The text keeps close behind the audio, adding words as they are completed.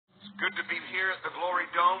Good to be here at the Glory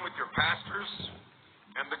Dome with your pastors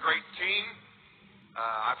and the great team.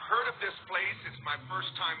 I've heard of this place. It's my first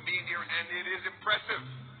time being here, and it is impressive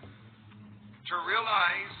to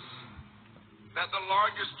realize that the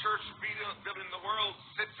largest church building in the world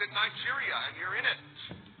sits in Nigeria, and you're in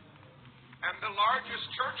it. And the largest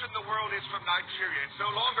church in the world is from Nigeria. It's no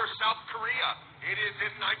longer South Korea. It is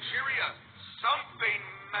in Nigeria. Something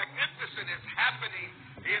magnificent is happening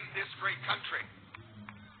in this great country.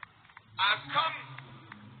 I've come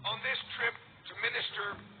on this trip to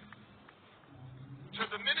minister to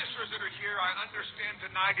the ministers that are here. I understand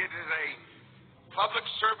tonight it is a public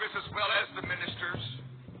service as well as the ministers.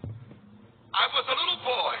 I was a little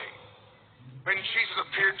boy when Jesus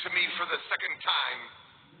appeared to me for the second time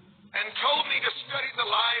and told me to study the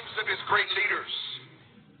lives of his great leaders,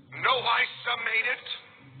 know why some made it,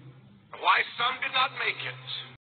 and why some did not make it.